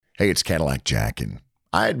Hey, it's Cadillac Jack, and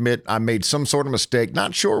I admit I made some sort of mistake.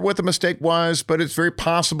 Not sure what the mistake was, but it's very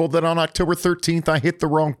possible that on October 13th, I hit the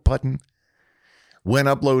wrong button when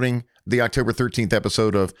uploading the October 13th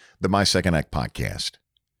episode of the My Second Act podcast.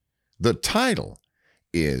 The title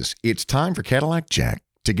is It's Time for Cadillac Jack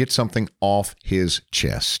to Get Something Off His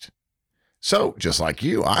Chest. So, just like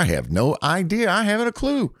you, I have no idea. I haven't a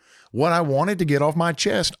clue what I wanted to get off my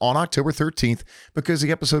chest on October 13th because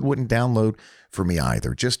the episode wouldn't download for me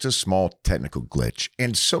either. Just a small technical glitch.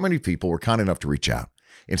 And so many people were kind enough to reach out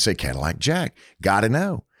and say, Cadillac Jack, got to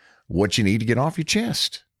know what you need to get off your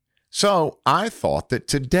chest. So I thought that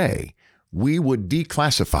today we would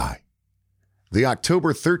declassify the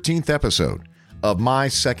October 13th episode of My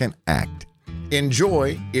Second Act.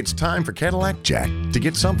 Enjoy. It's time for Cadillac Jack to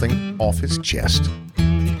get something off his chest.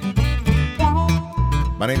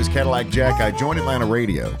 My name is Cadillac Jack. I joined Atlanta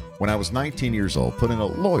Radio when I was 19 years old, put in a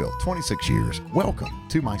loyal 26 years. Welcome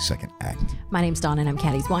to My Second Act. My name's Donna, and I'm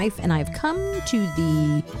Caddy's wife, and I've come to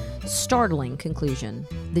the startling conclusion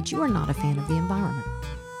that you are not a fan of the environment.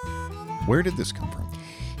 Where did this come from?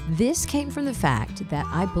 This came from the fact that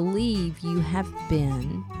I believe you have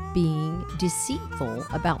been being deceitful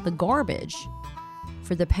about the garbage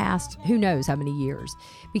for the past who knows how many years,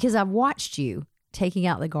 because I've watched you taking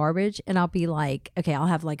out the garbage, and I'll be like, okay, I'll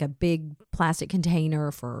have like a big plastic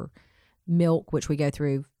container for milk, which we go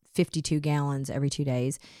through 52 gallons every 2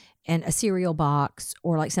 days, and a cereal box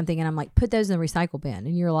or like something. And I'm like, put those in the recycle bin.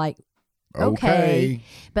 And you're like, okay.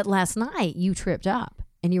 But last night you tripped up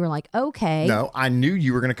and you were like, okay. No, I knew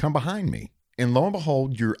you were going to come behind me. And lo and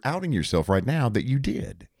behold, you're outing yourself right now that you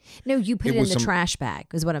did. No, you put it in the trash bag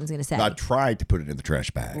is what I was going to say. I tried to put it in the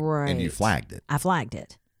trash bag, right, and you flagged it. I flagged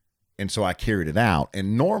it. And so I carried it out.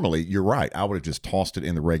 And normally, you're right, I would have just tossed it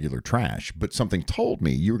in the regular trash. But something told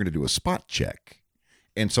me you were going to do a spot check.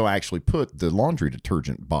 And so I actually put the laundry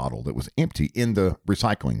detergent bottle that was empty in the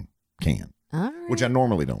recycling can, which I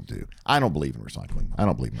normally don't do. I don't believe in recycling. I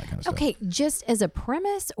don't believe in that kind of stuff. Okay, just as a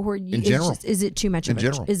premise, or in general, is it too much? In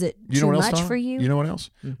general, is it too much for you? You know what else?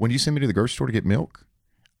 When you send me to the grocery store to get milk,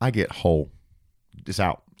 I get whole. It's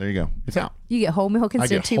out. There you go. It's out. You get whole milk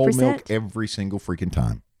instead of 2%? I get whole milk every single freaking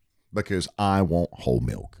time because I want whole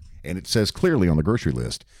milk. And it says clearly on the grocery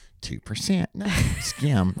list, 2%. No,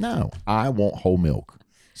 skim. No, I want whole milk.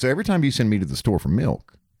 So every time you send me to the store for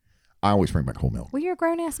milk, I always bring back whole milk. Well, you're a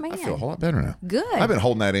grown-ass man. I feel a whole lot better now. Good. I've been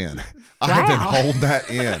holding that in. I've been holding that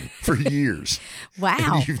in for years. Wow.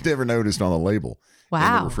 And you've never noticed on the label.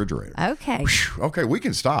 Wow. In the refrigerator. Okay. Okay, we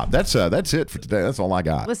can stop. That's it for today. That's all I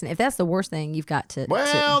got. Listen, if that's the worst thing, you've got to.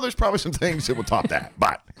 Well, there's probably some things that will top that,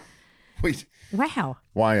 but wow.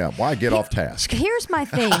 Why get off task? Here's my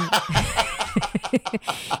thing.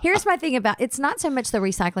 Here's my thing about it's not so much the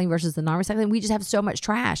recycling versus the non-recycling. We just have so much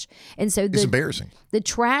trash, and so it's embarrassing. The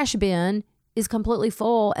trash bin is completely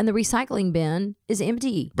full and the recycling bin is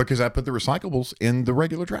empty. Because I put the recyclables in the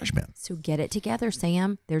regular trash bin. So get it together,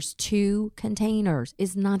 Sam. There's 2 containers.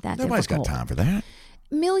 It's not that Nobody's difficult. Got time for that.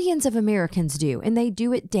 Millions of Americans do, and they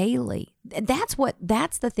do it daily. That's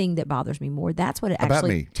the thing that bothers me more. That's what it actually... About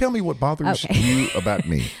me. Tell me what bothers you about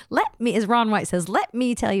me. Let me, as Ron White says, let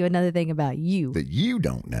me tell you another thing about you. That you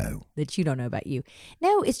don't know. That you don't know about you.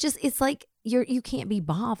 No, it's like you can't be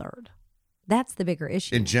bothered. That's the bigger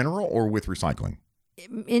issue. In general or with recycling?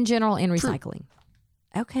 In general and recycling.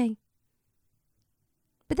 True. Okay.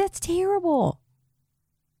 But that's terrible.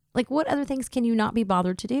 Like, what other things can you not be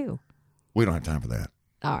bothered to do? We don't have time for that.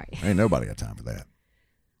 All right. Ain't nobody got time for that.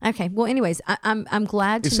 Okay. Well, anyways, I'm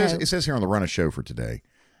glad to know. It says here on the run of show for today,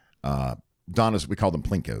 Donna's, we call them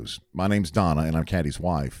Plinkos. My name's Donna, and I'm Caddy's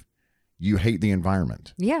wife. You hate the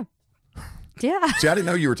environment. Yeah. Yeah. See, I didn't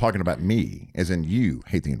know you were talking about me, as in you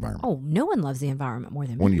hate the environment. Oh, no one loves the environment more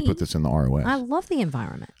than me. When you put this in the ROS. I love the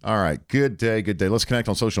environment. All right. Good day. Good day. Let's connect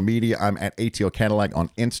on social media. I'm at ATL Cadillac on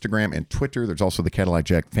Instagram and Twitter. There's also the Cadillac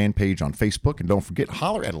Jack fan page on Facebook. And don't forget,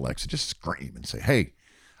 holler at Alexa. Just scream and say, hey,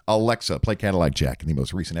 Alexa, play Cadillac Jack. And the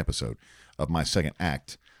most recent episode of My Second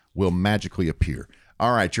Act will magically appear.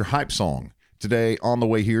 All right. Your hype song today on the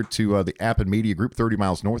way here to the Appen Media Group, 30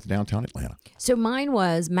 miles north of downtown Atlanta. So mine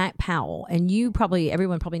was Mac Powell, and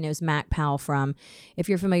everyone probably knows Mac Powell from, if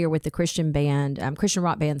you're familiar with the Christian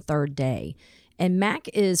rock band Third Day. And Mac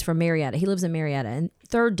is from Marietta. He lives in Marietta, and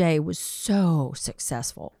Third Day was so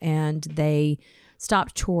successful, and they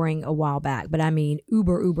stopped touring a while back, but I mean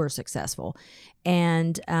uber successful.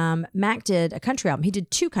 And Mac did a country album. He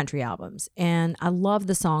did 2 country albums, and I love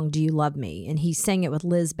the song Do You Love Me? And he sang it with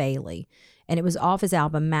Liz Bailey. And it was off his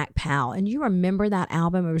album, Mac Powell. And you remember that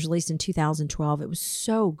album? It was released in 2012. It was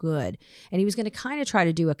so good. And he was going to kind of try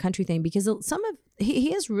to do a country thing because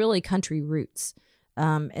he has really country roots.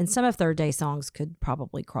 And some of Third Day songs could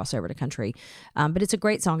probably cross over to country. But it's a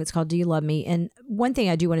great song. It's called Do You Love Me? And one thing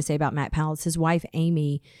I do want to say about Mac Powell is his wife,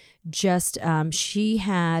 Amy, just, she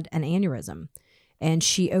had an aneurysm and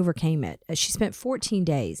she overcame it. She spent 14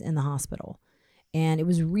 days in the hospital and it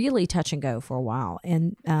was really touch and go for a while.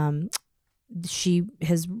 And, she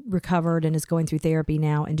has recovered and is going through therapy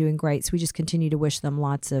now and doing great. So we just continue to wish them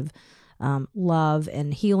lots of love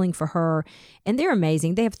and healing for her. And they're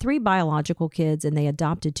amazing. They have 3 biological kids and they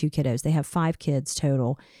adopted 2 kiddos. They have 5 kids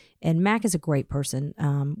total. And Mac is a great person.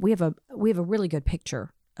 We have a really good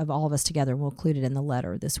picture of all of us together. We'll include it in the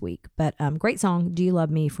letter this week. But great song, Do You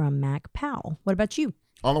Love Me from Mac Powell. What about you?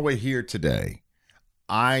 On the way here today,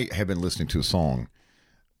 I have been listening to a song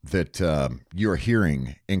that you're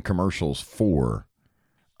hearing in commercials for,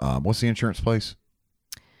 what's the insurance place?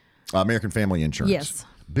 American Family Insurance. Yes.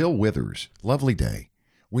 Bill Withers, Lovely Day.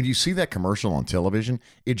 When you see that commercial on television,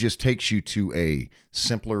 it just takes you to a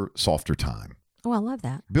simpler, softer time. Oh, I love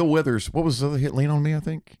that. Bill Withers, what was the other hit? Lean on Me, I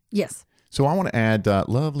think. Yes. So I want to add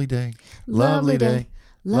Lovely Day. Lovely day.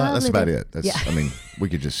 Lovely That's about day. it. That's, Yeah. I mean, we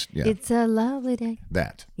could just, yeah. It's a lovely day.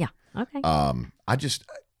 That. Yeah. Okay. It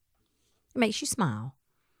Makes you smile.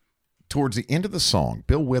 towards the end of the song,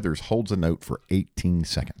 Bill Withers holds a note for 18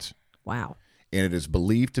 seconds. Wow. And it is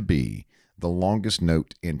believed to be the longest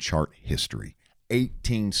note in chart history.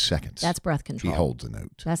 18 seconds. That's breath control. He holds a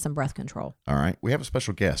note. That's some breath control. All right. We have a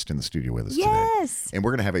special guest in the studio with us today. Yes. And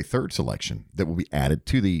we're going to have a third selection that will be added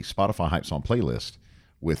to the Spotify Hype Song playlist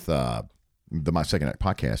with the My Second Act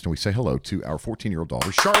podcast. And we say hello to our 14-year-old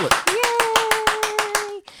daughter, Charlotte.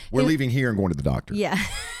 Yay! We're leaving here and going to the doctor. Yeah.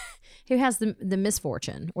 Who has the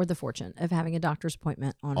misfortune or the fortune of having a doctor's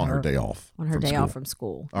appointment on her day off. On her from day school. off from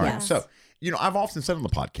school. All right. Yes. So, I've often said on the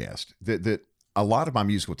podcast that a lot of my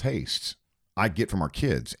musical tastes I get from our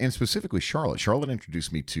kids, and specifically Charlotte. Charlotte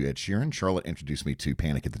introduced me to Ed Sheeran. Charlotte introduced me to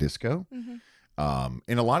Panic at the Disco. In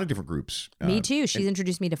a lot of different groups. Me too. She's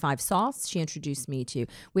introduced me to Five Sauce. She introduced me to,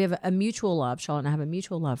 we have a mutual love. Charlotte and I have a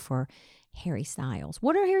mutual love for Harry Styles.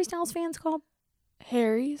 What are Harry Styles fans called?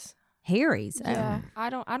 Harry's. Harry's. Yeah, I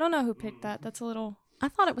don't know who picked that. That's a little. I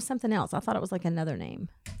thought it was something else. I thought it was like another name.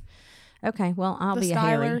 Okay, well, I'll The be a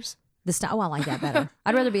Harry. Stylers. The style. Oh, I like that better.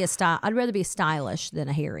 I'd rather be stylish than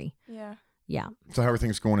a Harry. Yeah, Yeah. So how are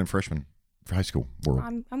things going in freshman for high school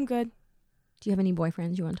world? I'm good. Do you have any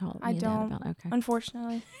boyfriends you want to talk I me and Dad don't. about? Okay.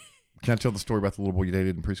 Unfortunately. Can I tell the story about the little boy you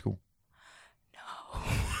dated in preschool?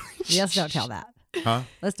 Let's don't tell that. Huh?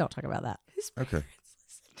 Let's don't talk about that. Okay.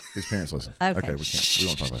 His parents listen. Okay. We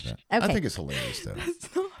won't talk about that. Okay. I think it's hilarious though.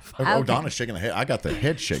 It's not Oh, Okay. Donna's shaking the head. I got the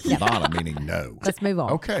head shake from Donna, meaning no. Let's move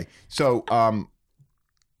on. Okay. So,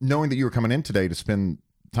 knowing that you were coming in today to spend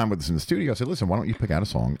time with us in the studio, I said, listen, why don't you pick out a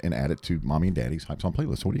song and add it to Mommy and Daddy's Hype Song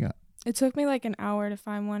playlist? So what do you got? It took me like an hour to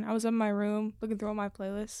find one. I was in my room looking through all my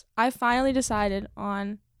playlists. I finally decided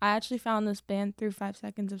on, I actually found this band through 5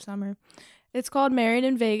 Seconds of Summer. It's called Married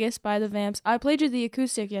in Vegas by the Vamps. I played you the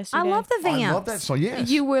acoustic yesterday. I love the Vamps. I love that song. Yes.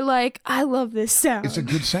 You were like, I love this sound. It's a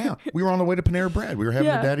good sound. We were on the way to Panera Bread. We were having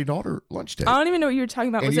Yeah. a daddy-daughter lunch date. I don't even know what you were talking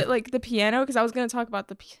about. And Was you- it like the piano? Because I was going to talk about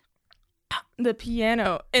the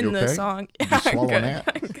piano in You the okay? song. You just I'm swallowing good.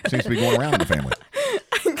 that? I'm good. Seems to be going around in the family.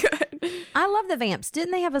 I'm good. I love the Vamps.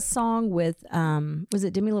 Didn't they have a song with was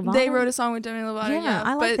it Demi Lovato? They wrote a song with Demi Lovato. Yeah, Yeah,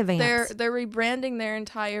 I like but the Vamps. They're rebranding their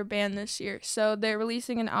entire band this year, so they're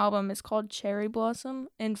releasing an album. It's called Cherry Blossom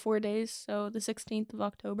in 4 days, so the 16th of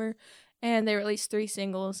October, and they released 3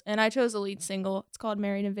 singles. And I chose the lead single. It's called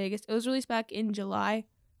Married in Vegas. It was released back in July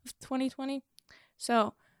of 2020.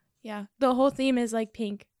 So, yeah, the whole theme is like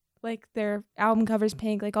pink. Like their album covers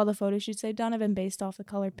pink. Like all the photo shoots they've done have been based off the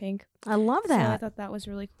color pink. I love So I that. thought that was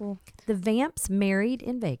really cool. The Vamps married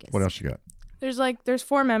in Vegas. What else you got? There's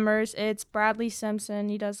 4 members. It's Bradley Simpson,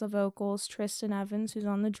 he does the vocals, Tristan Evans, who's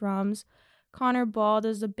on the drums, Connor Ball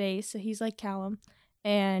does the bass, so he's like Callum,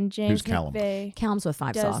 and James Who's Callum? McVeigh Callum's with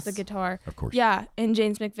Five does Sauce. the guitar. Of course. Yeah, and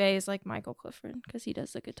James McVeigh is like Michael Clifford because he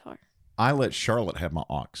does the guitar. I let Charlotte have my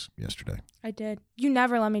aux yesterday. I did. You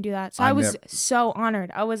never let me do that. So I I was nev- so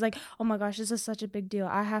honored. I was like, oh my gosh, this is such a big deal.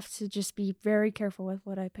 I have to just be very careful with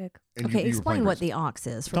what I pick. And Okay, you were explain playing what great- the aux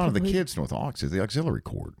is. For Donna, the people who- kids know what the aux is. The auxiliary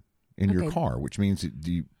cord in your Okay. car, which means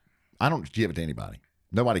that I don't give it to anybody.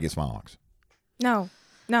 Nobody gets my aux.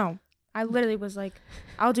 No. I literally was like,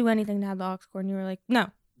 I'll do anything to have the aux cord. And you were like, no.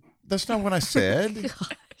 That's not what I said.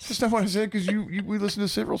 That's not what I said because we listened to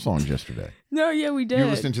several songs yesterday. No, yeah, we did. You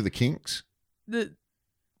were listening to the Kinks the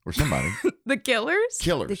or somebody. the Killers?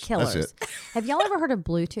 Killers. The Killers. That's it. Have y'all ever heard of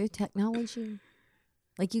Bluetooth technology?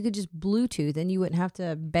 Like you could just Bluetooth and you wouldn't have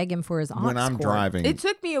to beg him for his aux When I'm cord. driving, It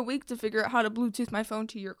took me a week to figure out how to Bluetooth my phone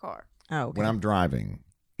to your car. Oh, okay. when I'm driving,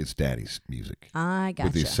 it's daddy's music. I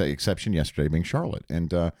With the gotcha. exception yesterday being Charlotte.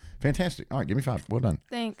 And fantastic. All right, give me 5. Well done.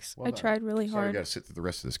 Thanks. Well I done. tried really Sorry, you hard. got to sit through the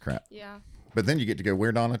rest of this crap. Yeah. But then you get to go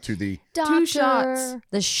where, Donna? To the... Doctor, 2 shots.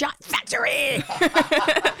 The shot factory.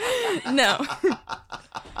 No.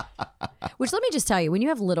 Which let me just tell you, when you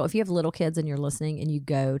have if you have little kids and you're listening and you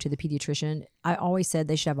go to the pediatrician, I always said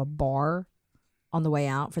they should have a bar on the way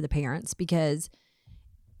out for the parents because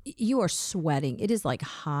you are sweating. It is like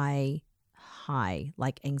high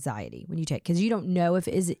like anxiety when you take, because you don't know if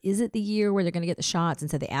is it the year where they're going to get the shots, and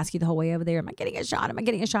so they ask you the whole way over there, am I getting a shot? Am I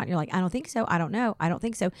getting a shot? And you're like, I don't think so. I don't know. I don't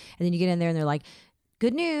think so. And then you get in there and they're like,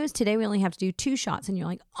 good news, today we only have to do 2 shots. And you're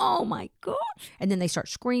like, oh my God. And then they start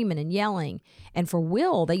screaming and yelling. And for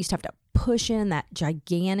Will, they used to have to push in that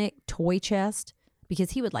gigantic toy chest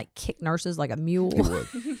because he would like kick nurses like a mule. He would.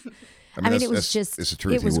 I mean, it was just, it's the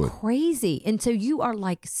truth. it was He would. crazy. And so you are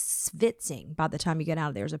like schwitzing by the time you get out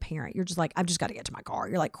of there as a parent. You're just like, I've just got to get to my car.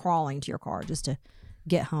 You're like crawling to your car just to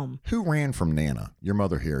get home. Who ran from Nana? Your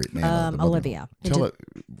mother, Harriet. Nana. the mother- Olivia. Tell it.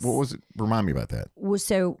 What was it? Remind me about that.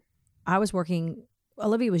 So I was working,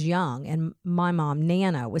 Olivia was young, and my mom,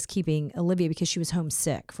 Nana, was keeping Olivia because she was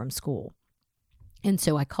homesick from school. And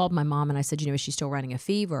so I called my mom and I said, is she still running a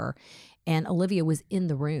fever? And Olivia was in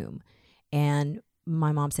the room. And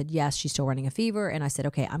my mom said, yes, she's still running a fever. And I said,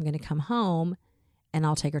 okay, I'm going to come home and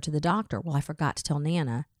I'll take her to the doctor. Well, I forgot to tell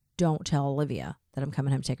Nana, don't tell Olivia that I'm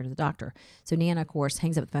coming home to take her to the doctor. So Nana, of course,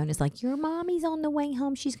 hangs up the phone and is like, your mommy's on the way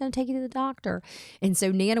home. She's going to take you to the doctor. And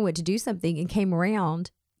so Nana went to do something and came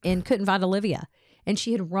around and couldn't find Olivia. And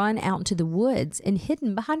she had run out into the woods and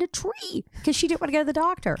hidden behind a tree because she didn't want to go to the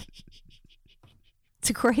doctor.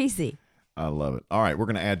 It's crazy. I love it. All right, we're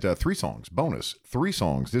going to add 3 songs, bonus 3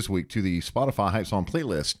 songs this week to the Spotify Hype Song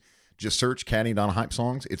playlist. Just search Caddy Donna Hype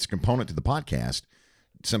Songs. It's a component to the podcast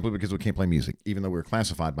simply because we can't play music, even though we're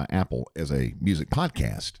classified by Apple as a music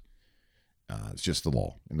podcast. It's just the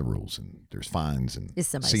law and the rules, and there's fines and It's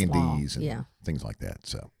somebody's C&Ds law, and yeah. things like that.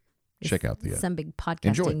 So check out the... Some big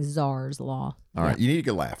enjoy podcasting it. czar's law. All right, you need a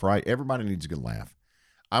good laugh, right? Everybody needs a good laugh.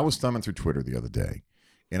 I was thumbing through Twitter the other day,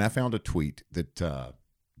 and I found a tweet that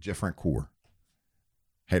Jeff Rancourt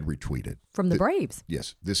had retweeted. From the Braves.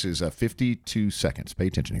 Yes, this is 52 seconds. Pay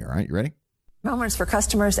attention here, all right? You ready? Moments for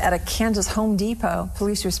customers at a Kansas Home Depot.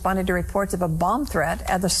 Police responded to reports of a bomb threat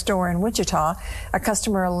at the store in Wichita. A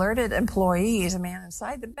customer alerted employees. A man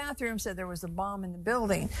inside the bathroom said there was a bomb in the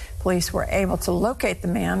building. Police were able to locate the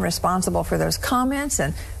man responsible for those comments,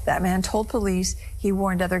 and that man told police he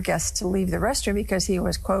warned other guests to leave the restroom because he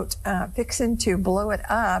was, quote, fixing to blow it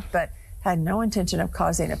up, but had no intention of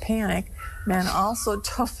causing a panic. Man also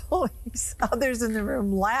told police others in the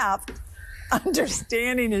room laughed,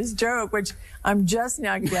 understanding his joke, which I'm just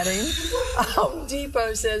now getting. Home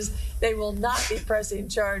Depot says they will not be pressing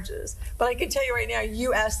charges. But I can tell you right now,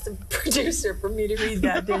 you asked the producer for me to read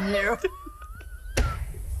that, didn't you?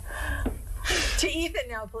 To Ethan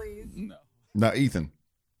now, please. No, Ethan.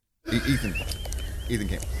 Ethan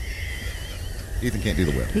can't. Ethan can't do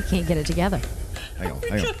the whip. He can't get it together. Hang on.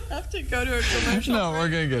 Have to go to a commercial. No, we're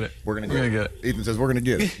gonna get it. We're gonna get it. Ethan says we're gonna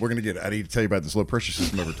get it. We're gonna get it. I need to tell you about this low pressure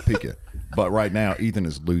system over at Topeka. But right now, Ethan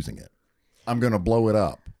is losing it. I'm gonna blow it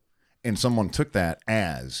up. And someone took that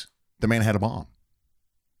as the man had a bomb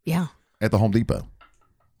Yeah. at the Home Depot.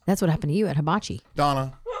 That's what happened to you at Hibachi.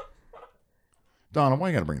 Donna, why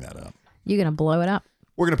you gotta bring that up? You're going to blow it up.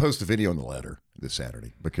 We're gonna post a video in the letter this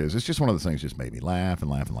Saturday because it's just one of the things that just made me laugh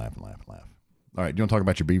and laugh and laugh and laugh and laugh. All right, do you want to talk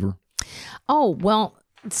about your beaver? Oh, well,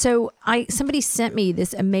 so somebody sent me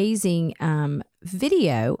this amazing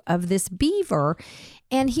video of this beaver,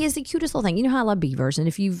 and he is the cutest little thing. You know how I love beavers, and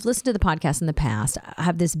if you've listened to the podcast in the past, I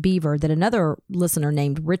have this beaver that another listener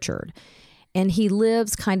named Richard, and he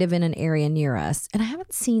lives kind of in an area near us, and I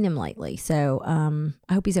haven't seen him lately, so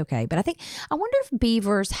I hope he's okay. But I wonder if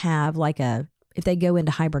beavers have if they go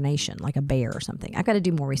into hibernation, like a bear or something. I got to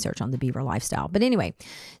do more research on the beaver lifestyle. But anyway,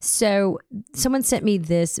 so someone sent me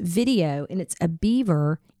this video, and it's a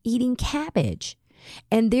beaver eating cabbage.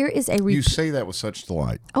 And there is You say that with such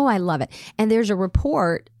delight. Oh, I love it. And there's a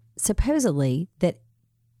report, supposedly, that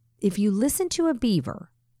if you listen to a beaver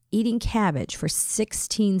eating cabbage for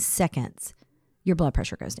 16 seconds, your blood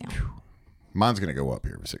pressure goes down. Mine's gonna go up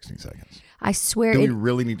here for 16 seconds. I swear. Do we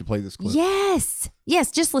really need to play this clip? Yes.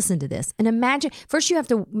 Just listen to this. And imagine, first you have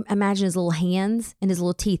to imagine his little hands and his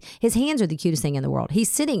little teeth. His hands are the cutest thing in the world.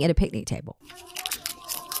 He's sitting at a picnic table.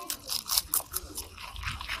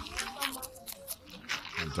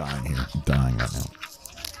 I'm dying here. I'm dying right now.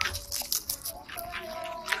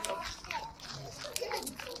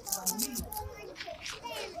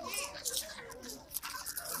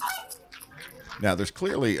 Now, there's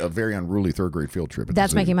clearly a very unruly third grade field trip. At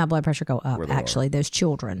That's the zoo. making my blood pressure go up, Where they actually, those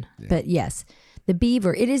children. Yeah. But yes, the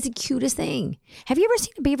beaver, it is the cutest thing. Have you ever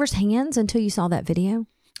seen a beaver's hands until you saw that video?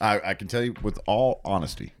 I can tell you with all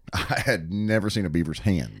honesty, I had never seen a beaver's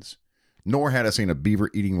hands, nor had I seen a beaver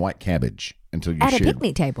eating white cabbage until you At shared, a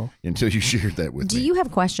picnic table. Until you shared that with me. Do you have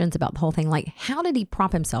questions about the whole thing? Like, how did he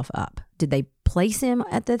prop himself up? Did they place him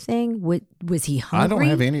at the thing? Was he hungry? I don't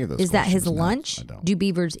have any of those. Is that his questions. No, lunch? I don't. Do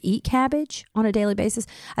beavers eat cabbage on a daily basis?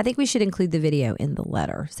 I think we should include the video in the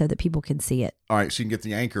letter so that people can see it. All right, so you can get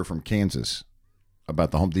the anchor from Kansas about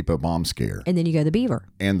the Home Depot bomb scare And then you go the beaver.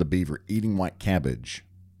 and the beaver eating white cabbage.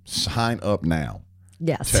 Sign up now.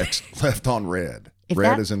 Yes. Text left on red. If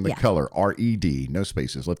Red that- is in the yeah. color RED, no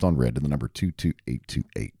spaces, left on red, to the number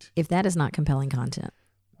 22828. If that is not compelling content.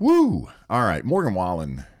 Woo! All right, Morgan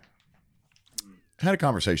Wallen. Had a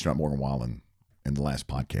conversation about Morgan Wallen in the last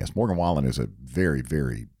podcast. Morgan Wallen is a very,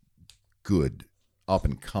 very good up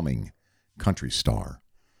and coming country star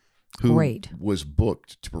who Great. was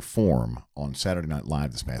booked to perform on Saturday Night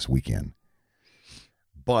Live this past weekend,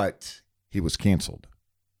 but he was canceled.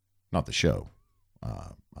 Not the show.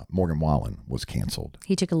 Morgan Wallen was canceled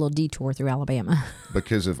He took a little detour through Alabama.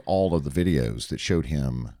 because of all of the videos that showed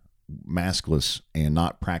him maskless and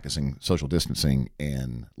not practicing social distancing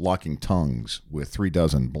and locking tongues with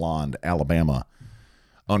 36 blonde Alabama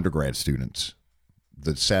undergrad students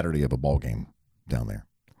the Saturday of a ball game down there.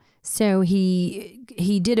 So he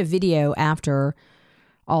did a video after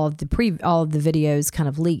all of the videos kind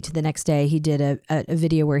of leaked. The next day he did a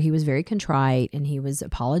video where he was very contrite and he was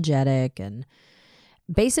apologetic and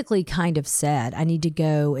basically kind of said, I need to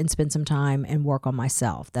go and spend some time and work on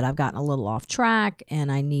myself, that I've gotten a little off track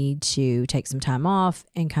and I need to take some time off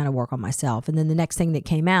and kind of work on myself. And then the next thing that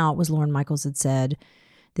came out was Lorne Michaels had said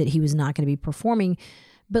that he was not going to be performing,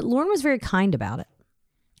 but Lorne was very kind about it.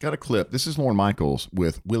 Got a clip. This is Lorne Michaels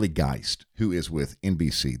with Willie Geist, who is with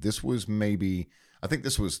NBC. This was I think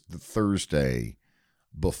this was the Thursday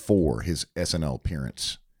before his SNL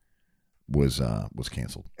appearance was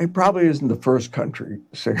canceled. It probably isn't the first country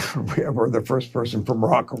singer we have, or the first person from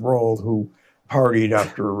rock and roll who partied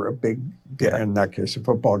after a big, in that case, a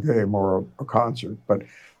football game or a concert. But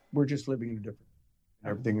we're just living in a different.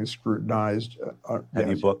 Everything is scrutinized. Have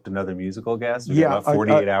you booked another musical guest? We've Yeah, got about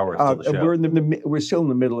 48 hours till the show. We're still in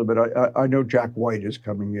the middle of it. I know Jack White is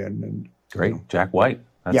coming in, and Great, Jack White.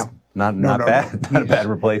 That's Yeah. not No, bad. Not a bad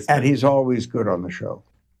replacement. and he's always good on the show.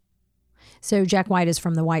 So Jack White is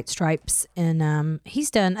from the White Stripes, and I think he's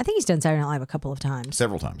done Saturday Night Live a couple of times.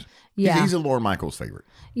 Several times. Yeah. He's a Lorne Michaels favorite.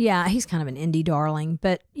 Yeah, he's kind of an indie darling.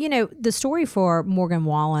 But, the story for Morgan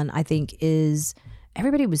Wallen, I think, is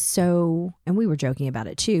everybody was so, and we were joking about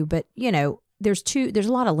it too, but, there's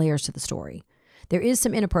a lot of layers to the story. There is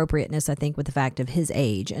some inappropriateness, I think, with the fact of his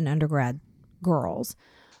age and undergrad girls.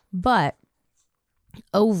 But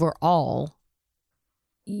overall,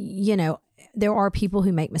 there are people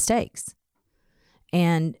who make mistakes.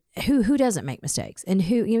 And who doesn't make mistakes? And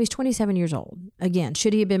he's 27 years old. Again,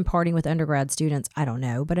 should he have been partying with undergrad students? I don't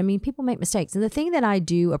know. But people make mistakes. And the thing that I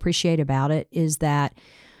do appreciate about it is that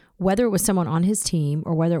whether it was someone on his team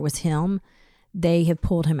or whether it was him, they have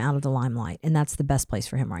pulled him out of the limelight. And that's the best place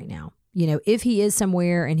for him right now. If he is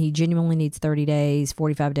somewhere and he genuinely needs 30 days,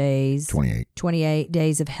 45 days, 28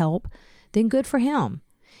 days of help, then good for him.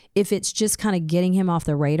 If it's just kind of getting him off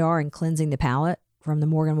the radar and cleansing the palate from the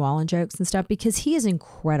Morgan Wallen jokes and stuff, because he is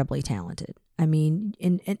incredibly talented. And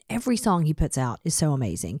every song he puts out is so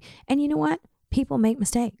amazing. And you know what? People make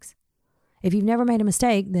mistakes. If you've never made a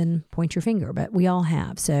mistake, then point your finger, but we all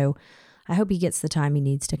have. So I hope he gets the time he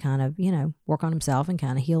needs to kind of, work on himself and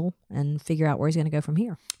kind of heal and figure out where he's going to go from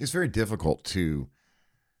here. It's very difficult to,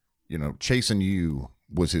 Chasing You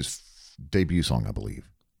was his debut song, I believe.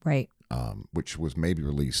 Right. Which was maybe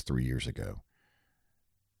released 3 years ago.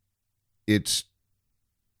 It's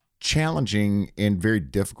challenging and very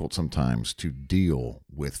difficult sometimes to deal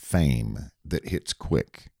with fame that hits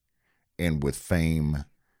quick and with fame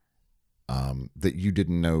that you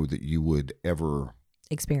didn't know that you would ever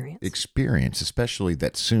experience, especially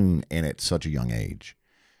that soon and at such a young age.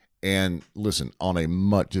 And listen, on a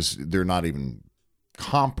they're not even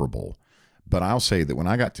comparable, but I'll say that when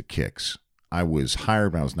I got to Kicks, I was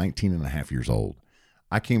hired when I was 19 and a half years old.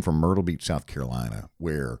 I came from Myrtle Beach, South Carolina,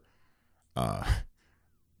 where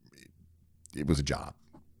it was a job.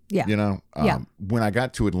 Yeah. When I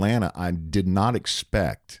got to Atlanta, I did not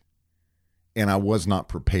expect, and I was not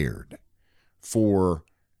prepared for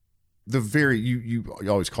the very, you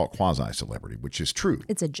always call it quasi-celebrity, which is true.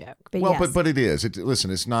 It's a joke. But well, yes. but it is.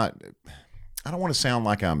 Listen, it's not, I don't want to sound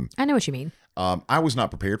like I know what you mean. I was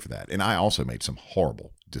not prepared for that. And I also made some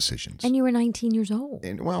horrible decisions. And you were 19 years old.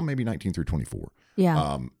 And well, maybe 19 through 24.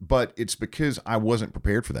 Yeah. But it's because I wasn't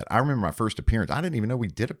prepared for that. I remember my first appearance. I didn't even know we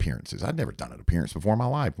did appearances. I'd never done an appearance before in my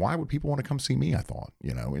life. Why would people want to come see me? I thought,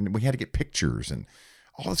 and we had to get pictures and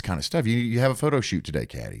all this kind of stuff. You have a photo shoot today,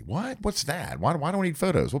 Caddy. What? What's that? Why do I need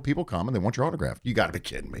photos? Well, people come and they want your autograph. You got to be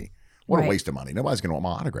kidding me. What a waste of money. Nobody's going to want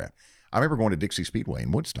my autograph. I remember going to Dixie Speedway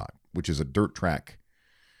in Woodstock, which is a dirt track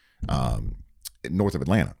north of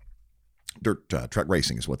Atlanta. Dirt track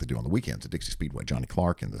racing is what they do on the weekends at Dixie Speedway. Johnny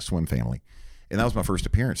Clark and the Swim family. And that was my first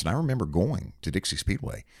appearance. And I remember going to Dixie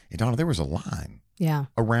Speedway. And Donna, there was a line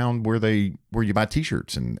around where you buy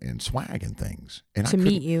T-shirts and swag and things. And to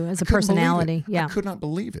meet you as a personality. Yeah. I could not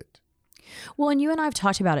believe it. Well, and you and I have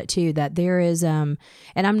talked about it too, that there is, and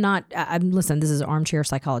listen, this is armchair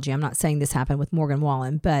psychology. I'm not saying this happened with Morgan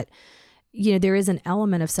Wallen, but there is an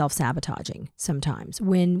element of self-sabotaging sometimes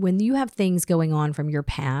when you have things going on from your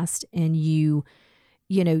past and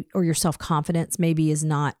or your self-confidence maybe is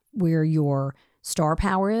not where your star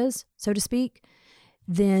power is, so to speak,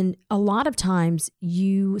 then a lot of times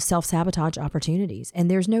you self-sabotage opportunities.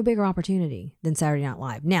 And there's no bigger opportunity than Saturday Night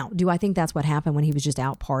Live. Now, do I think that's what happened when he was just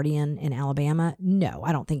out partying in Alabama? No,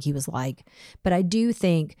 I don't think he was but I do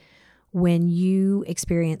think when you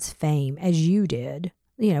experience fame, as you did,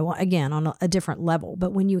 again, on a different level,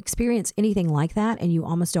 but when you experience anything like that and you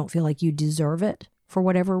almost don't feel like you deserve it for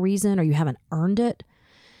whatever reason, or you haven't earned it,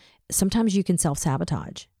 sometimes you can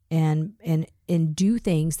self-sabotage and do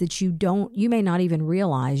things that you may not even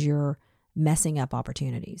realize you're messing up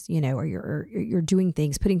opportunities, or you're doing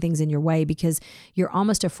things, putting things in your way because you're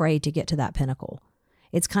almost afraid to get to that pinnacle.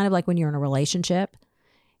 It's kind of like when you're in a relationship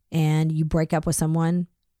and you break up with someone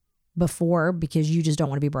before because you just don't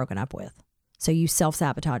want to be broken up with. So you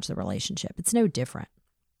self-sabotage the relationship. It's no different.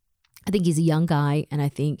 I think he's a young guy, and I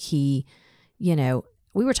think he,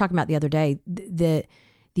 we were talking about the other day,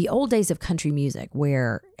 the old days of country music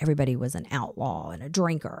where everybody was an outlaw and a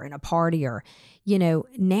drinker and a partier,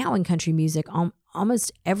 now in country music,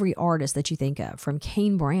 almost every artist that you think of, from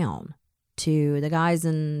Kane Brown to the guys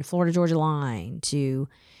in Florida Georgia Line to,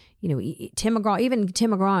 Tim McGraw, even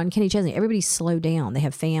Tim McGraw and Kenny Chesney, everybody's slowed down. They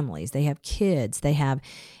have families, they have kids, and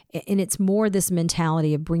it's more this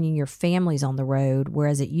mentality of bringing your families on the road,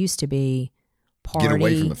 whereas it used to be party. Get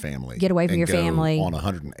away from the family. Get away from your family. On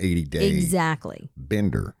 180 days. Exactly.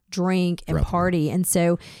 Bender. Drink and party. And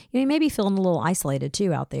so, you may be feeling a little isolated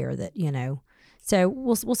too out there that, so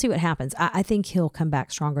we'll see what happens. I think he'll come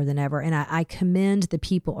back stronger than ever. And I commend the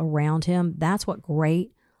people around him. That's what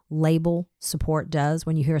great label support does.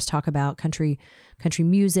 When you hear us talk about country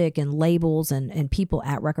music and labels and people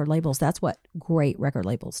at record labels, that's what great record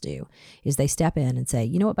labels do, is they step in and say,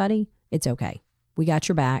 you know what, buddy, it's okay. We got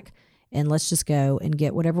your back. And let's just go and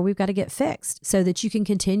get whatever we've got to get fixed so that you can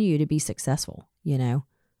continue to be successful, in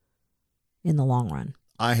the long run.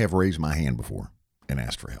 I have raised my hand before and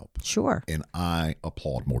asked for help. Sure. And I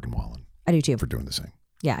applaud Morgan Wallen. I do too. For doing the same.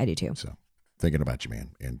 Yeah, I do too. So thinking about you, man.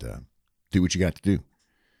 And do what you got to do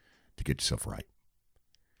to get yourself right.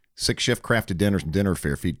 6 chef crafted dinners and dinner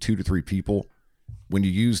affair. Feed 2 to 3 people. When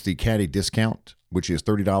you use the Caddy discount, which is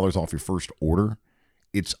 $30 off your first order,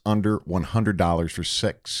 it's under $100 for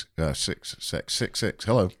six.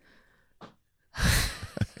 Hello.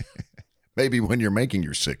 Maybe when you're making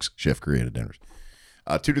your 6 chef-created dinners.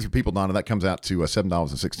 2 to 3 people, Donna, that comes out to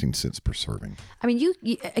 $7.16 per serving. I mean, you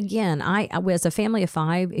again, I as a family of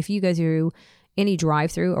 5, if you go through any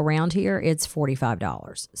drive-through around here, it's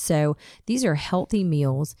 $45. So these are healthy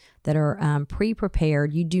meals that are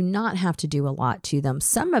pre-prepared. You do not have to do a lot to them.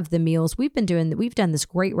 Some of the meals we've done this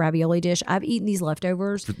great ravioli dish. I've eaten these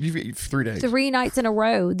leftovers. You've eaten 3 days. 3 nights in a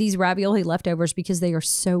row, these ravioli leftovers, because they are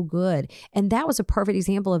so good. And that was a perfect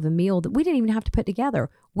example of a meal that we didn't even have to put together.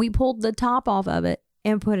 We pulled the top off of it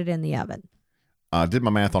and put it in the oven. I did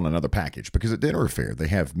my math on another package, because at Dinner Affair, they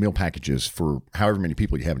have meal packages for however many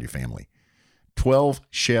people you have in your family. 12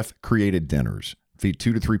 chef-created dinners. Feed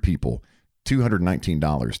 2 to 3 people. $219.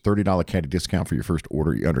 $30 Caddy discount for your first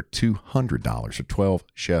order. You're under $200 for 12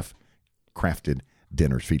 chef-crafted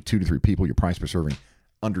dinners. Feed 2 to 3 people. Your price per serving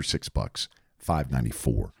under $6.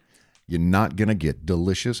 $5.94. You're not going to get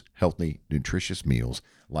delicious, healthy, nutritious meals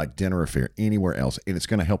like Dinner Affair anywhere else, and it's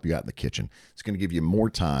going to help you out in the kitchen. It's going to give you more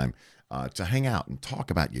time to hang out and talk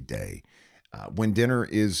about your day. When dinner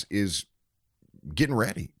is getting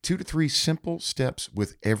ready. 2 to 3 simple steps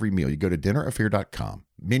with every meal. You go to dinneraffair.com.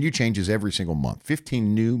 Menu changes every single month.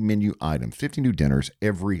 15 new menu items, 50 new dinners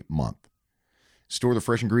every month. Store the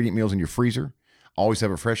fresh ingredient meals in your freezer. Always have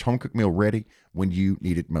a fresh home-cooked meal ready when you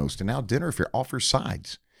need it most. And now Dinner Affair offers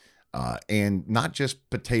sides, and not just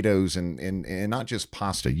potatoes and not just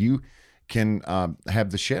pasta. You can have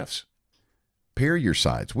the chefs pair your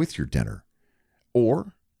sides with your dinner,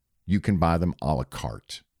 or you can buy them a la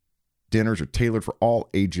carte. Dinners are tailored for all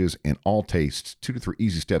ages and all tastes. 2 to 3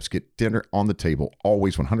 easy steps. Get dinner on the table,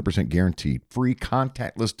 always 100% guaranteed. Free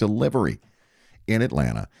contactless delivery in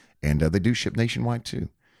Atlanta. And they do ship nationwide too.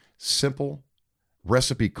 Simple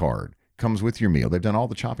recipe card comes with your meal. They've done all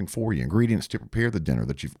the chopping for you. Ingredients to prepare the dinner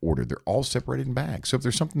that you've ordered. They're all separated in bags. So if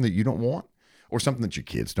there's something that you don't want or something that your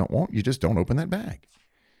kids don't want, you just don't open that bag.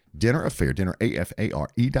 Dinner Affair,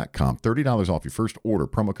 dinnerafare.com. $30 off your first order.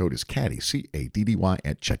 Promo code is CADDY, CADDY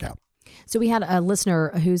at checkout. So we had a listener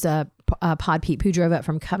who's a pod peep who drove up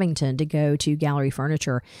from Covington to go to Gallery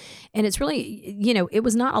Furniture. And it's really, it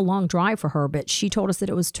was not a long drive for her, but she told us that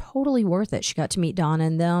it was totally worth it. She got to meet Donna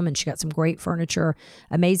and them, and she got some great furniture,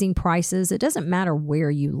 amazing prices. It doesn't matter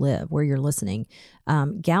where you live, where you're listening.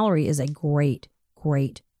 Gallery is a great,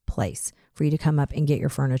 great place for you to come up and get your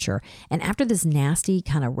furniture. And after this nasty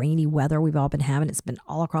kind of rainy weather we've all been having, it's been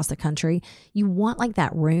all across the country, you want like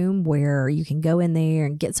that room where you can go in there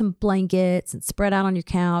and get some blankets and spread out on your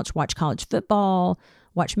couch, watch college football,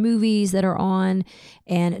 watch movies that are on.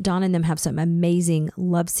 And Donna and them have some amazing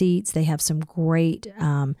love seats. They have some great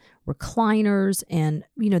recliners, and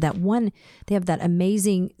they have that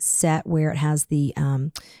amazing set where it has the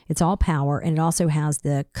it's all power, and it also has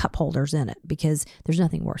the cup holders in it, because there's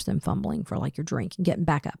nothing worse than fumbling for like your drink and getting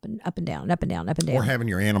back up and down, up and down, up and down, or having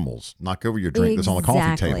your animals knock over your drink that's on the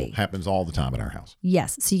coffee table. Happens all the time at our house.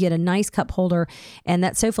 Yes, so you get a nice cup holder, and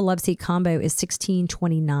that sofa love seat combo is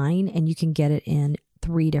 $16.29, and you can get it in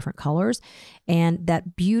 3 different colors. And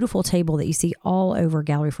that beautiful table that you see all over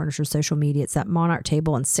Gallery Furniture social media, it's that Monarch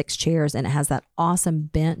table and 6 chairs, and it has that awesome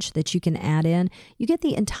bench that you can add in. You get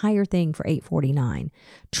the entire thing for $849.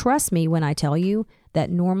 Trust me when I tell you that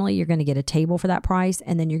normally you're going to get a table for that price,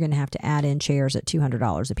 and then you're going to have to add in chairs at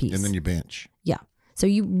 $200 a piece. And then you bench. Yeah. So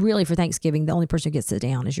you really, for Thanksgiving, the only person who gets to sit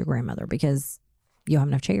down is your grandmother, because you don't have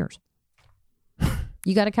enough chairs.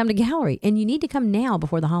 You got to come to Gallery, and you need to come now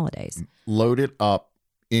before the holidays. Load it up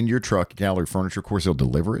in your truck, Gallery Furniture. Of course, they'll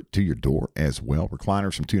deliver it to your door as well.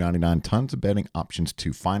 Recliners from $299, tons of bedding options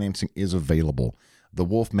too. Financing is available. The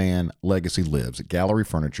Wolfman legacy lives at Gallery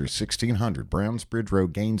Furniture, 1600 Brownsbridge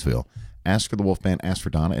Road, Gainesville. Ask for the Wolfman, ask for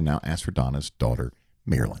Donna, and now ask for Donna's daughter,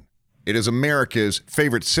 Marilyn. It is America's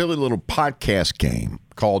favorite silly little podcast game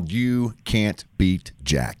called You Can't Beat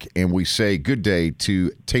Jack. And we say good day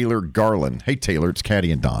to Taylor Garland. Hey, Taylor, it's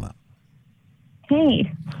Caddy and Donna.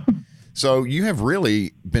 Hey. So you have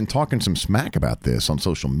really been talking some smack about this on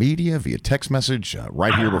social media, via text message,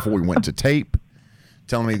 right here before we went to tape,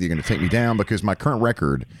 telling me that you're going to take me down, because my current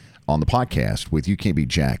record on the podcast with You Can't Beat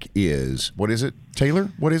Jack is, what is it, Taylor?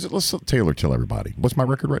 What is it? Let's let Taylor tell everybody. What's my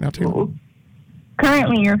record right now, Taylor?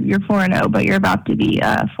 Currently, you're 4-0, but you're about to be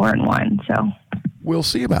 4-1. So we'll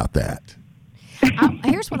see about that.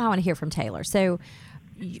 Here's what I want to hear from Taylor. So,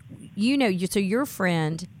 so your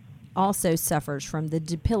friend also suffers from the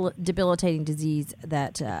debilitating disease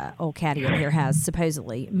that old Caddy in here has,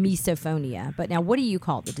 supposedly misophonia. But now, what do you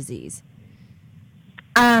call the disease?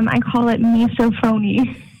 I call it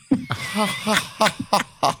misophonia.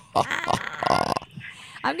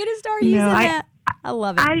 I'm gonna start using that. I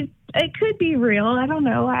love it. It could be real. I don't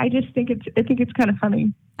know. I just think it's kind of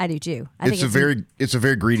funny. I do too. It's a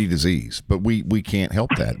very greedy disease, but we can't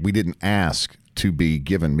help that. We didn't ask to be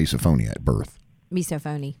given misophonia at birth.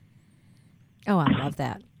 Misophonia. Oh, I love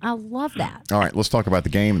that. I love that. All right, let's talk about the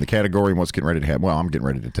game and the category and what's getting ready to happen. Well, I'm getting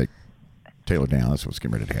ready to take Taylor down. That's what's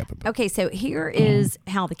getting ready to happen. Okay, so here is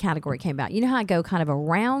how the category came about. You know how I go kind of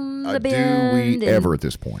around the bend? Do we ever at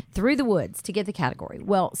this point? Through the woods to get the category.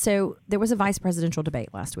 Well, so there was a vice presidential debate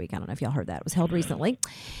last week. I don't know if y'all heard that. It was held recently.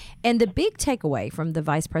 And the big takeaway from the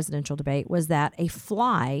vice presidential debate was that a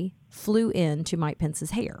fly flew into Mike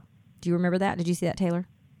Pence's hair. Do you remember that? Did you see that, Taylor?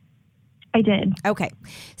 I did. Okay.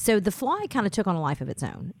 So the fly kind of took on a life of its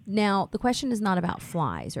own. Now, the question is not about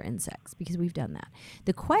flies or insects, because we've done that.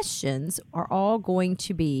 The questions are all going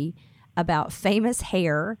to be about famous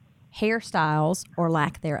hairstyles, or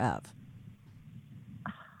lack thereof.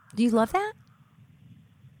 Do you love that?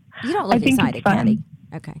 You don't look excited, Caddy.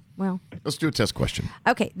 Okay, well. Let's do a test question.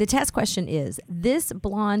 Okay, the test question is, this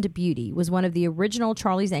blonde beauty was one of the original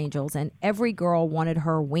Charlie's Angels, and every girl wanted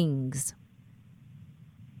her wings.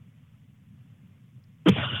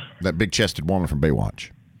 That big-chested woman from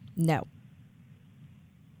Baywatch. No.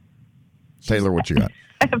 Taylor, what you got?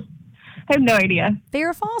 I have no idea.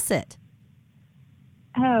 Farrah Fawcett.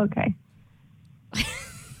 Oh, okay.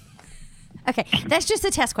 Okay, that's just a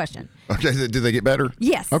test question. Okay, do they get better?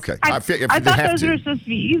 Yes. Okay. I thought those were supposed to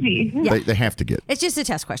be easy. Yeah. They have to get It's just a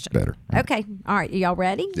test question. better. Okay. All right. Y'all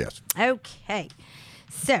ready? Yes. Okay.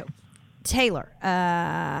 So, Taylor,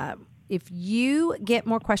 if you get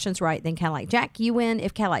more questions right than Cadillac Jack, you win.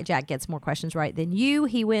 If Cadillac Jack gets more questions right than you,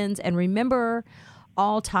 he wins. And remember,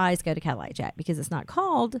 all ties go to Cadillac Jack because it's not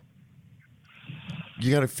called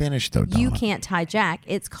You got to finish, though, Donna. You Can't Tie Jack.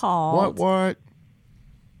 It's called What?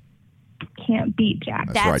 Can't beat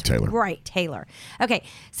Jack. That's right, Taylor. Right, Taylor. Okay,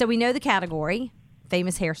 so we know the category,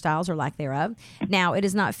 famous hairstyles or lack thereof. Now, it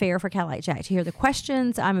is not fair for Cadillac Jack to hear the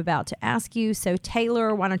questions I'm about to ask you. So,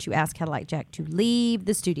 Taylor, why don't you ask Cadillac Jack to leave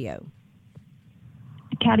the studio?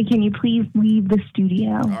 Caddy, can you please leave the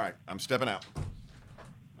studio? All right, I'm stepping out.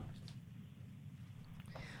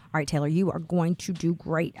 All right, Taylor, you are going to do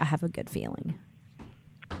great. I have a good feeling.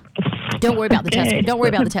 Don't worry about the test. Don't worry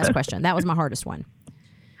about the test question. That was my hardest one.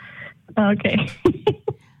 Okay.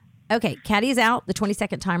 Okay, Caddy is out. The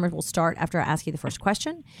 20-second timer will start after I ask you the first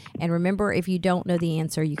question. And remember, if you don't know the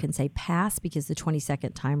answer, you can say pass because the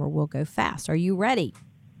 20-second timer will go fast. Are you ready?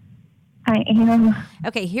 I am.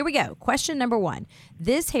 Okay, here we go. Question number 1.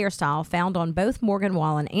 This hairstyle, found on both Morgan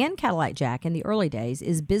Wallen and Cadillac Jack in the early days,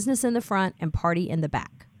 is business in the front and party in the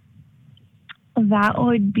back. That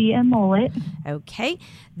would be a mullet. Okay.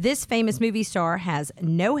 This famous movie star has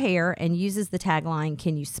no hair and uses the tagline,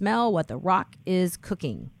 "Can you smell what the Rock is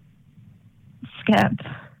cooking?" Skip.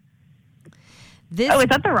 This, is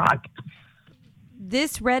that the Rock?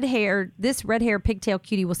 This red hair pigtail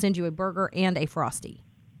cutie will send you a burger and a Frosty.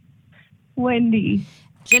 Wendy.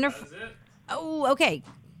 Jennifer. Oh, okay.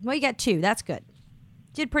 Well, you got 2. That's good.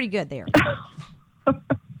 Did pretty good there.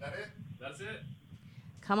 That's it.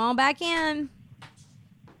 Come on back in.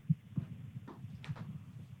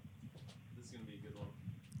 This is going to be a good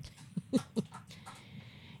one.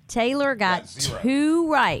 Taylor got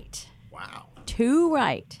 2 right. Wow. 2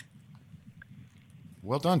 right.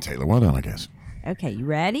 Well done, Taylor. Well done, I guess. Okay, you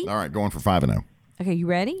ready? All right, going for 5-0. Okay, you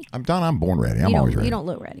ready? I'm done. I'm born ready. I'm always ready. You don't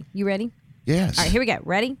look ready. You ready? Yes. All right, here we go.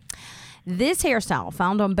 Ready? This hairstyle,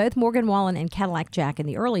 found on both Morgan Wallen and Cadillac Jack in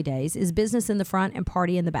the early days, is business in the front and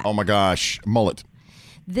party in the back. Oh, my gosh. Mullet.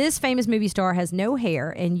 This famous movie star has no hair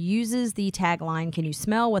and uses the tagline, "Can you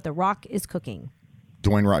smell what the Rock is cooking?"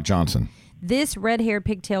 Dwayne Rock Johnson. This red-haired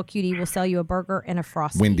pigtail cutie will sell you a burger and a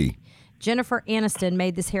Frosty. Wendy. Jennifer Aniston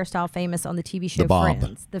made this hairstyle famous on the TV show The Bob.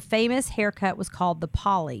 Friends. The famous haircut was called the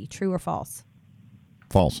Polly. True or false?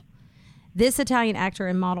 False. This Italian actor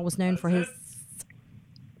and model was known for his...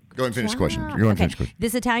 Go ahead and finish the question. Go ahead and finish the question.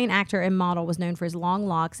 This Italian actor and model was known for his long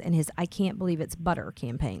locks and his "I Can't Believe It's Butter"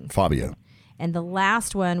 campaign. Fabio. And the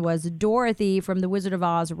last one was Dorothy from The Wizard of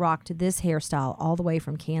Oz rocked this hairstyle all the way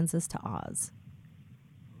from Kansas to Oz.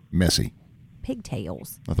 Messy.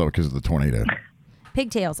 Pigtails. I thought because of the tornado.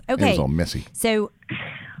 Pigtails. It Okay. was all messy. So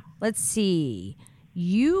let's see.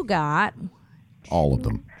 You got All of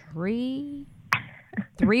them. 3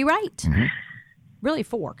 right. Mm-hmm. Really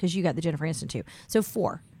 4 because you got the Jennifer Aniston too. So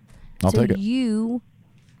 4. I'll so take it. You,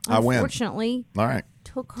 I win. unfortunately, All right.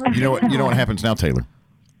 took her. You know what? You know what happens now, Taylor?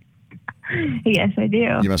 Yes, I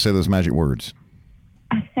do. You must say those magic words.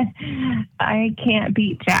 I can't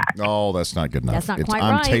beat Jack. Oh, that's not good enough. That's not quite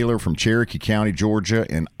I'm right. Taylor from Cherokee County, Georgia,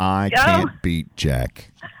 and I can't beat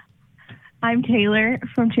Jack. I'm Taylor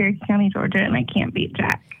from Cherokee County, Georgia, and I can't beat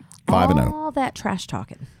Jack. 5-0. All that trash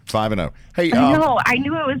talking. 5-0. Hey, No, I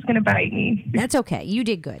knew it was going to bite me. That's okay. You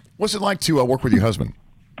did good. what's it like to work with your husband?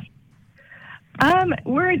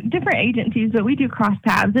 We're different agencies, but we do cross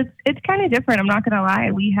paths. It's kind of different. I'm not going to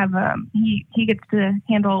lie. We have he gets to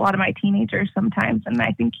handle a lot of my teenagers sometimes, and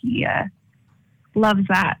I think he loves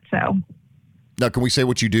that. So Now, can we say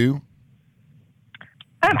what you do?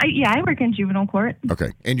 I work in juvenile court.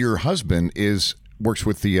 Okay. And your husband works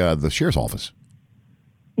with the sheriff's office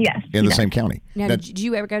Yes, in the same county. Now, Now, did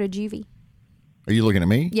you ever go to juvie? are you looking at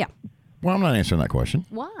me? Yeah. Well, I'm not answering that question.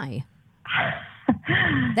 Why?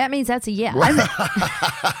 That means that's a yes.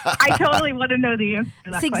 I totally want to know the answer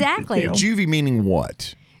to that Exactly. question, too. Juvie meaning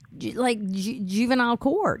what? Like juvenile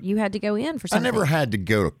court. You had to go in for I something. never had to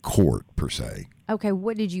go to court, per se. Okay,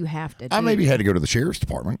 what did you have to do? I maybe had to go to the sheriff's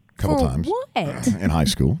department a couple For times. what? In high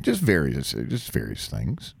school. Just various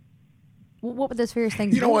things. What were those various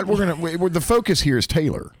things? You know what? The focus here is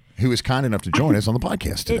Taylor, who is kind enough to join us on the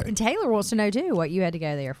podcast today. Taylor wants to know, too, what you had to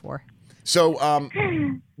go there for. So,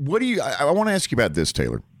 what do you? I want to ask you about this,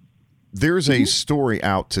 Taylor. There's a story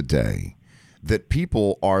out today that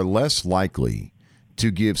people are less likely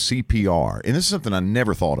to give CPR, and this is something I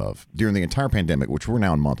never thought of during the entire pandemic, which we're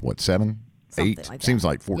now in month 7, Something 8, like that. seems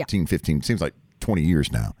like 14, 15, seems like 20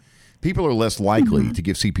 years now. People are less likely to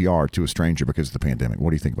give CPR to a stranger because of the pandemic. What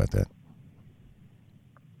do you think about that?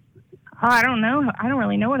 I don't know. I don't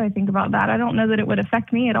really know what I think about that. I don't know that it would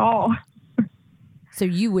affect me at all. So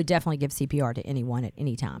you would definitely give CPR to anyone at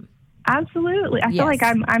any time. Absolutely. I feel like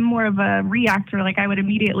I'm more of a reactor. Like I would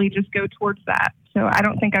immediately just go towards that. So I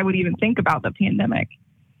don't think I would even think about the pandemic.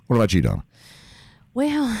 What about you, Donna?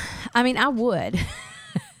 Well, I mean, I would.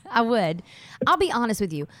 I would. I'll be honest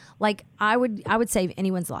with you. Like I would save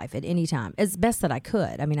anyone's life at any time as best that I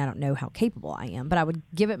could. I mean, I don't know how capable I am, but I would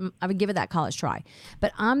give it that college try.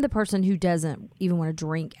 But I'm the person who doesn't even want to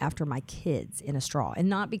drink after my kids in a straw, and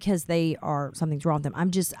not because something's wrong with them.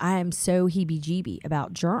 I am so heebie-jeebie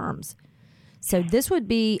about germs. So this would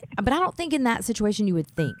be, but I don't think in that situation you would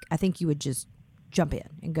think. I think you would just jump in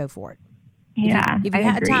and go for it. Yeah, if you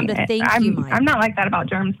had agree. time to think, you might. I'm not like that about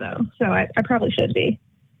germs though, so I probably should be.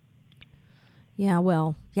 Yeah,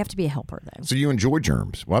 well, you have to be a helper, though. So you enjoy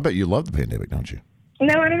germs. Well, I bet you love the pandemic, don't you?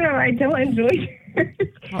 No, I don't enjoy it.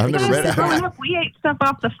 I've never read it. Growing up, we ate stuff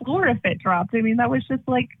off the floor if it dropped. I mean, that was just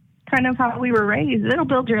like kind of how we were raised. It'll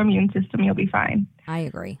build your immune system. You'll be fine. I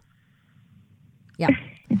agree. Yeah.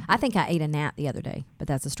 I think I ate a gnat the other day, but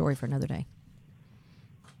that's a story for another day.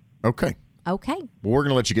 Okay. Okay. Well, we're going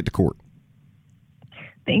to let you get to court.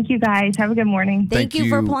 Thank you, guys. Have a good morning. Thank you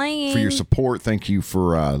for playing. For your support. Thank you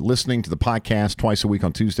for listening to the podcast twice a week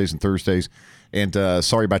on Tuesdays and Thursdays. And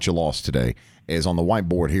sorry about your loss today. As on the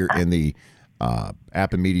whiteboard here in the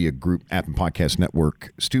App and Media Group, App and Podcast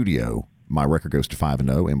Network studio, my record goes to 5-0, and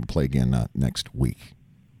we'll play again next week.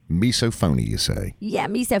 Misophony, you say? Yeah,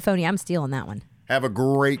 misophony. I'm stealing that one. Have a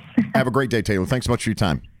great day, Taylor. Thanks so much for your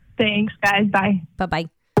time. Thanks, guys. Bye. Bye-bye.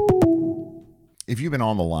 If you've been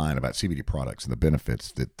on the line about CBD products and the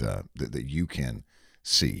benefits that you can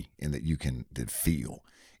see and that you can feel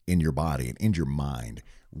in your body and in your mind,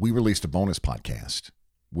 we released a bonus podcast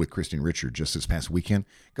with Christine Richard just this past weekend.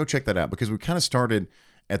 Go check that out because we kind of started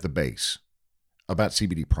at the base about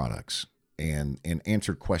CBD products and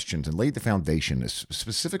answered questions and laid the foundation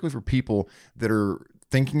specifically for people that are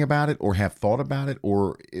thinking about it or have thought about it,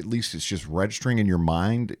 or at least it's just registering in your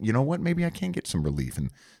mind, you know what, maybe I can get some relief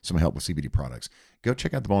and some help with CBD products. Go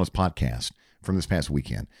check out the bonus podcast from this past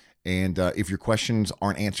weekend. And if your questions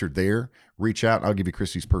aren't answered there, reach out. I'll give you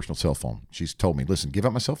Christy's personal cell phone. She's told me, listen, give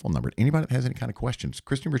out my cell phone number. Anybody that has any kind of questions.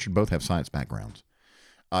 Christy and Richard both have science backgrounds.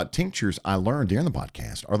 Tinctures, I learned during the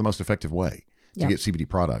podcast, are the most effective way to get CBD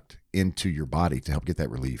product into your body to help get that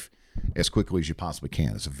relief as quickly as you possibly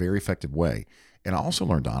can. It's a very effective way. And I also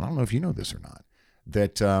learned, Don, I don't know if you know this or not,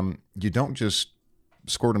 that you don't just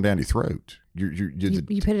squirt them down your throat. You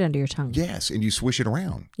put it under your tongue. Yes, and you swish it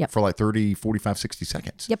around for like 30, 45, 60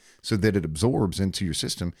 seconds. Yep. So that it absorbs into your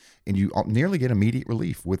system, and you nearly get immediate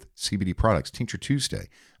relief with CBD products. Tincture Tuesday.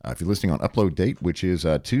 If you're listening on upload date, which is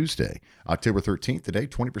Tuesday, October 13th, today,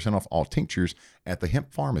 20% off all tinctures at the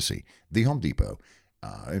Hemp Pharmacy, the Home Depot,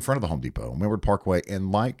 in front of the Home Depot on Windward Parkway,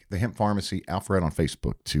 and like the Hemp Pharmacy, Alfred on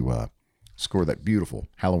Facebook to score that beautiful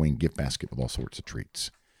Halloween gift basket with all sorts of treats.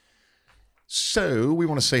 So we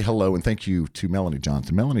want to say hello and thank you to Melanie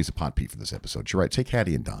Johnson. Melanie's a pot peep for this episode. She writes, hey,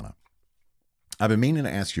 Hattie and Donna. I've been meaning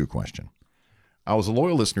to ask you a question. I was a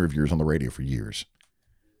loyal listener of yours on the radio for years.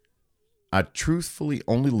 I truthfully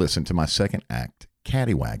only listened to my second act,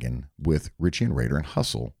 Cattywagon, with Richie and Raider and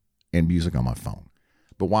Hustle and music on my phone.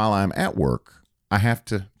 But while I'm at work, I have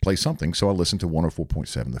to play something, so I listen to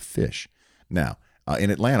 104.7 The Fish. Now, in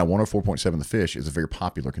Atlanta, 104.7 The Fish is a very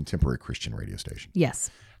popular contemporary Christian radio station. Yes.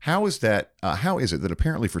 How is that? How is it that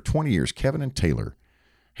apparently for 20 years, Kevin and Taylor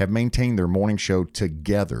have maintained their morning show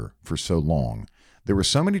together for so long? There were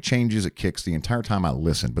so many changes at Kicks the entire time I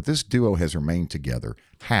listened, but this duo has remained together.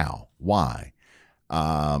 How? Why?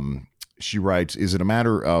 She writes, is it a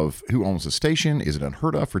matter of who owns the station? Is it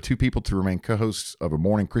unheard of for two people to remain co-hosts of a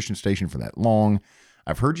morning Christian station for that long?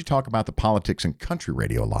 I've heard you talk about the politics in country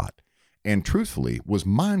radio a lot, and truthfully was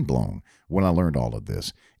mind blown when I learned all of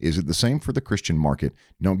this. Is it the same for the Christian market?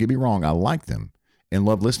 Don't get me wrong, I like them and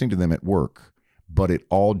love listening to them at work, but it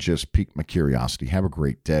all just piqued my curiosity. Have a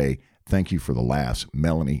great day. Thank you for the laughs.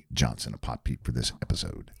 Melanie Johnson, a pot peep for this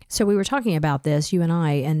episode. So we were talking about this, you and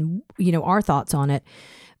I, and our thoughts on it.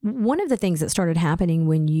 One of the things that started happening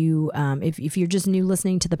when you, if you're just new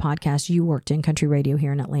listening to the podcast, you worked in country radio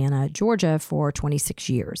here in Atlanta, Georgia for 26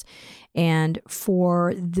 years. And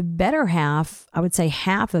for the better half, I would say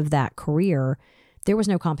half of that career, there was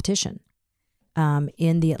no competition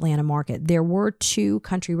in the Atlanta market. There were two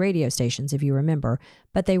country radio stations, if you remember,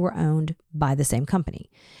 but they were owned by the same company.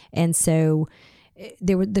 And so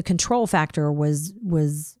the control factor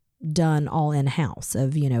was done all in-house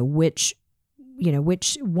of, which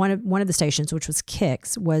which one of the stations, which was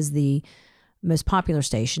Kix, was the most popular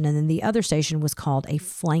station. And then the other station was called a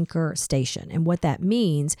flanker station. And what that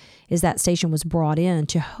means is that station was brought in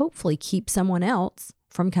to hopefully keep someone else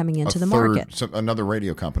from coming into the market. So another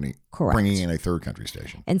radio company Correct. bringing in a third country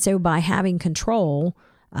station. And so by having control,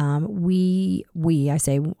 I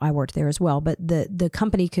worked there as well, but the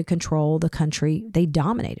company could control the country. They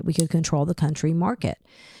dominated. We could control the country market.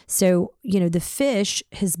 So, the Fish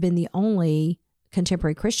has been the only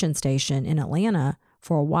contemporary Christian station in Atlanta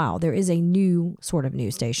for a while. There is a new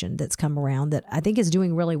station that's come around that I think is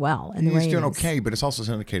doing really well. In the It's doing ratings. okay, but it's also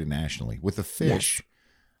syndicated nationally. With the Fish,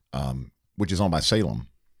 which is owned by Salem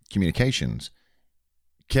Communications,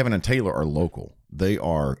 Kevin and Taylor are local. They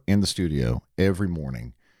are in the studio every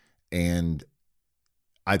morning. And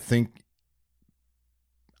I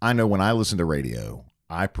know when I listen to radio,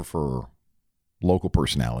 I prefer local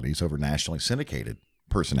personalities over nationally syndicated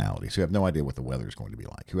personalities who have no idea what the weather is going to be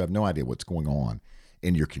like, who have no idea what's going on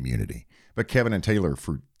in your community. But Kevin and Taylor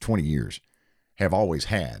for 20 years have always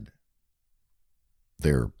had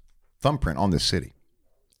their thumbprint on this city.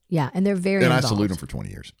 Yeah, and they're very And involved. I salute them for 20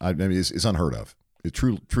 years. I mean, it's unheard of. It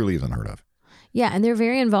truly is unheard of. Yeah, and they're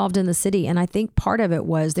very involved in the city. And I think part of it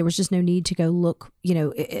was there was just no need to go look,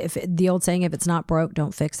 if the old saying, if it's not broke,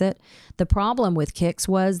 don't fix it. The problem with Kix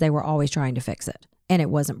was they were always trying to fix it, and it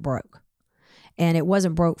wasn't broke. And it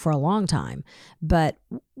wasn't broke for a long time. But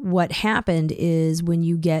what happened is when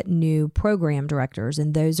you get new program directors,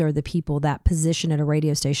 and those are the people, that position at a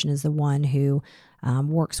radio station is the one who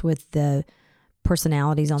works with the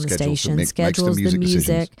personalities on the station, schedules the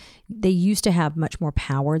music. They used to have much more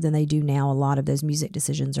power than they do now. A lot of those music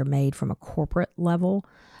decisions are made from a corporate level.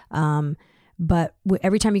 But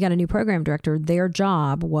every time you got a new program director, their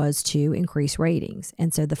job was to increase ratings.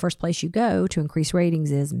 And so the first place you go to increase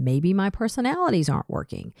ratings is maybe my personalities aren't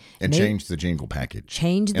working. And change the jingle package.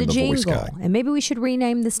 Change the and voice jingle. guy. And maybe we should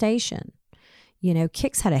rename the station.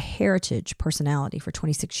 Kix had a heritage personality for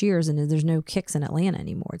 26 years, and there's no Kix in Atlanta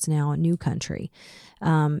anymore. It's now a new country.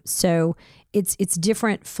 So it's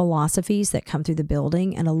different philosophies that come through the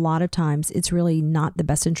building, and a lot of times it's really not the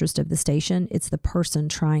best interest of the station. It's the person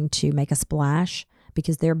trying to make a splash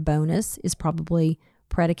because their bonus is probably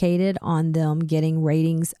predicated on them getting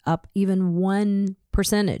ratings up even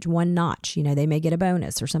 1%, one notch. They may get a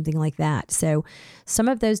bonus or something like that. So some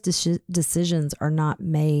of those decisions are not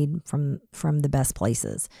made from the best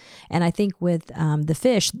places. And I think with the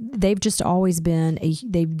Fish, they've just always been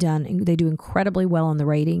they do incredibly well on the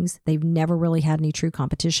ratings. They've never really had any true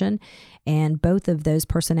competition. And both of those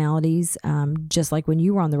personalities, just like when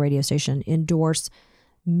you were on the radio station, endorse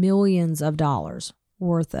millions of dollars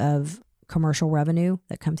worth of commercial revenue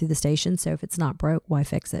that come through the station. So if it's not broke, why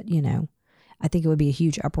fix it? I think it would be a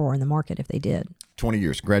huge uproar in the market if they did. 20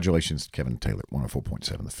 years. Congratulations, Kevin Taylor,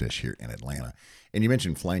 104.7 The Fish here in Atlanta. And you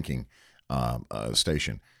mentioned flanking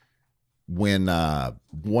station. When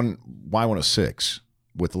Y106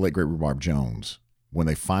 with the late great Rhubarb Jones, when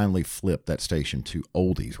they finally flipped that station to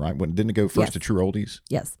oldies, right? Didn't it go first to True Oldies?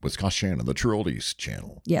 Yes. With Scott Shannon, the True Oldies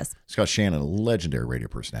channel. Yes. Scott Shannon, a legendary radio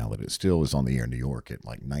personality that still is on the air in New York at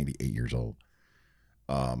like 98 years old.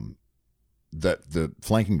 That the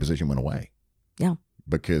flanking position went away. Yeah.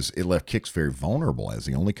 Because it left Kix very vulnerable as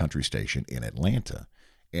the only country station in Atlanta.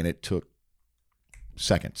 And it took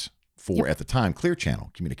seconds for, at the time, Clear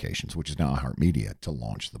Channel Communications, which is now iHeartMedia, to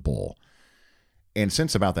launch the Bull. And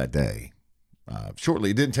since about that day,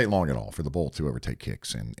 shortly, it didn't take long at all for the Bull to overtake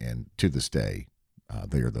Kix. And to this day,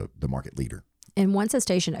 they are the market leader. And once a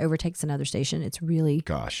station overtakes another station, it's really,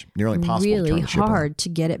 nearly impossible to turn the ship hard on. to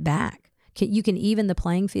get it back. You can even the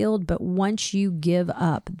playing field, but once you give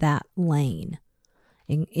up that lane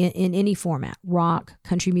in any format, rock,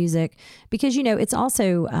 country music, because it's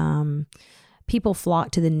also people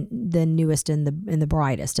flock to the newest and the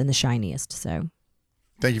brightest and the shiniest. So,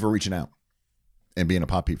 thank you for reaching out and being a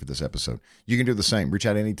pop peep for this episode. You can do the same. Reach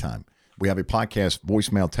out anytime. We have a podcast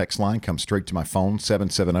voicemail text line. Come straight to my phone,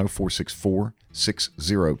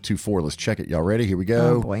 770-464-6024. Let's check it. Y'all ready? Here we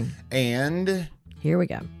go. Oh, boy. And here we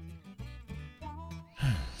go.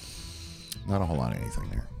 not a whole lot of anything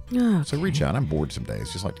there. Okay. So reach out. I'm bored some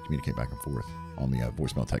days. Just like to communicate back and forth on the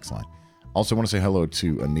voicemail text line. Also want to say hello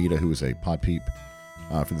to Anita, who is a pod peep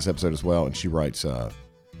for this episode as well. And she writes, I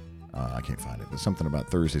can't find it, but something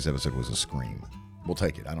about Thursday's episode was a scream. We'll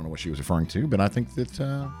take it. I don't know what she was referring to, but I think that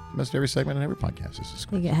most every segment in every podcast is a I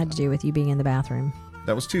scream. think it had to do with you being in the bathroom.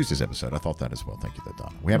 That was Tuesday's episode. I thought that as well. Thank you,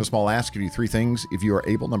 Donna. We have a small ask of you 3 things. If you are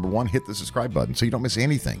able, number 1, hit the subscribe button so you don't miss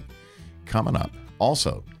anything coming up.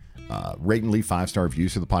 Also, Rate and leave 5-star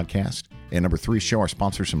reviews of the podcast. And number 3, show our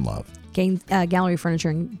sponsors some love. Gallery Furniture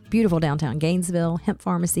in beautiful downtown Gainesville, Hemp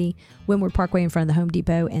Pharmacy, Windward Parkway in front of the Home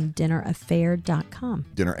Depot, and dinneraffair.com.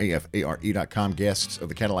 Dinnerafare.com. Guests of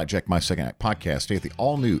the Cadillac Jack My Second Act podcast stay at the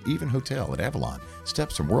all-new Even Hotel at Avalon.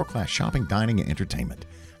 Steps from world-class shopping, dining, and entertainment.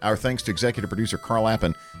 Our thanks to executive producer Carl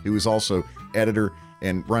Appen, who is also editor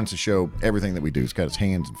and runs the show. Everything that we do, he's got his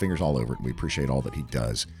hands and fingers all over it, and we appreciate all that he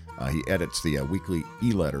does. He edits the weekly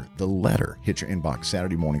e-letter, The Letter. Hit your inbox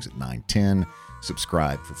Saturday mornings at 9:10.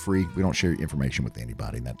 Subscribe for free. We don't share information with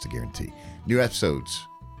anybody, and that's a guarantee. New episodes.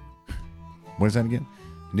 What is that again?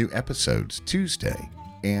 New episodes Tuesday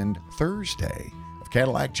and Thursday of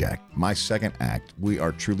Cadillac Jack, My Second Act. We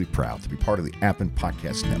are truly proud to be part of the Appen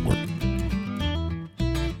Podcast Network.